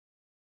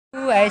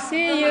I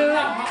see you.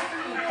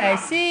 I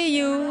see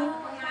you.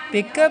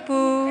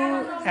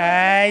 Peekaboo.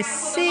 I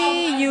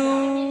see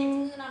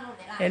you.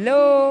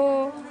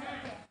 Hello.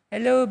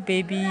 Hello,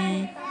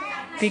 baby.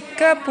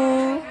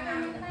 Peekaboo.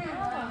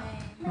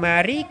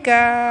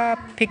 Marika.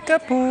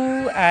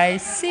 Peekaboo. I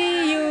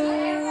see you.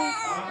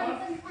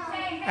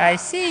 I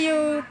see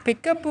you.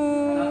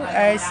 Peekaboo.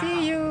 I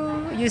see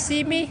you. You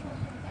see me?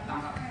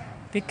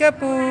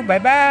 Peekaboo.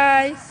 Bye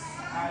bye.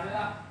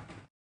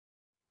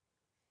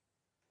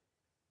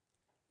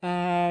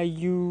 Are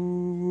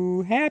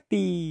you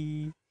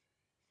happy?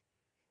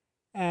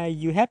 Are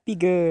you happy,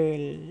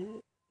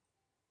 girl?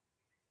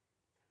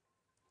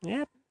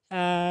 Yep.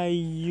 Are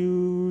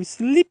you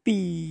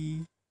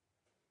sleepy?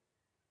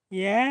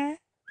 Yeah.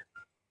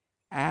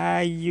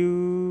 Are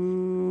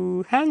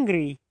you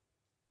hungry?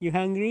 You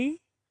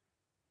hungry?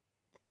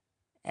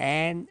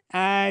 And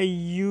are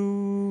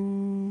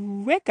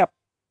you wake up?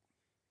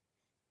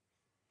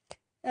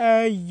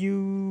 Are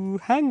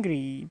you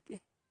hungry?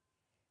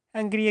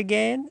 Hungry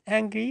again?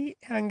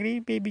 Hungry? Hungry,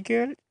 baby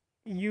girl?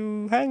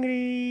 You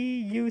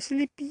hungry? You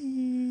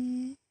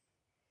sleepy?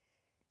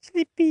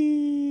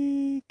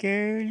 Sleepy,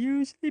 girl,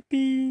 you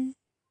sleepy.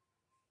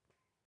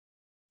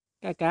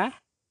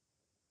 Kakak,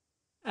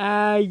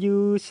 are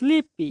you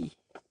sleepy?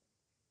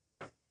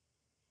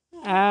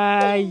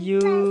 Are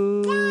you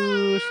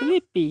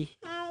sleepy?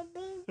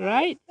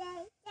 Right?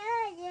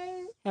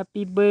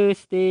 Happy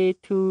birthday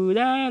to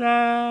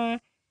Dara.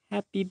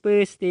 Happy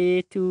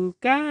birthday to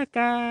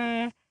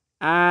Kakak.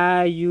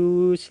 Are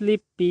you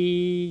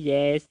sleepy?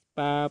 Yes,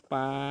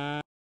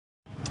 Papa.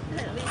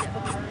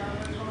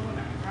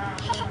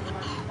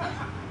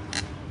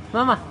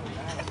 Mama,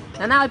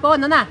 Nana,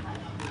 iPhone, Nana.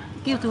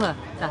 Give to her.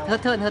 Her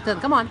turn.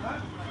 Come on.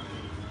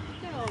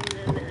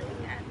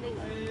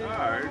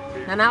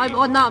 Nana,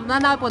 iPhone, no.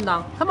 Nana, iPhone,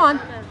 no. Come on.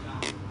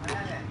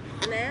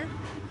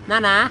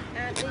 Nana.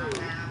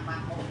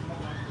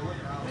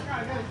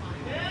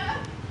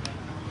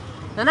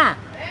 Nana.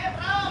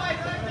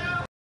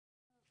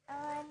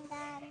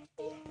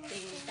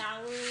 Tiền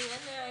đồng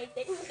anh ơi,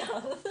 tính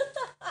cộng.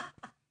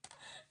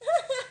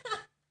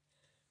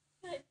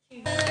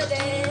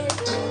 Birthday!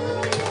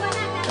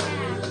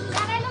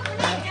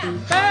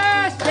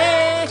 Happy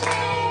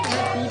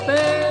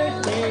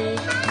birthday!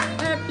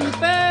 Happy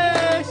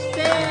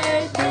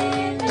birthday to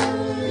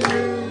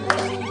you!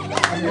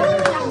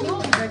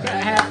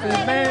 Happy birthday to you! Happy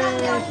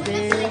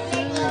birthday to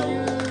you!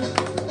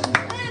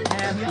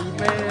 Happy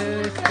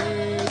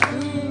birthday to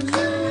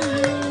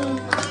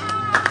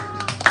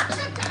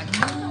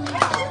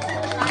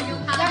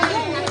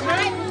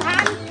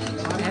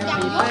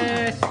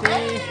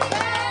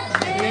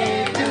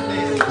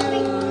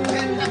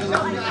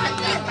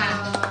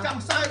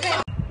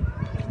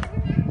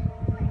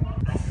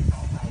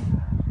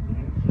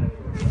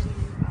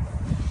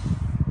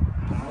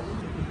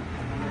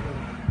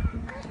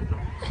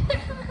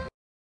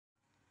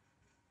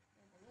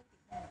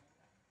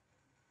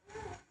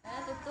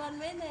Tuan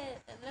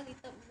mana lagi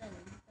tak menang.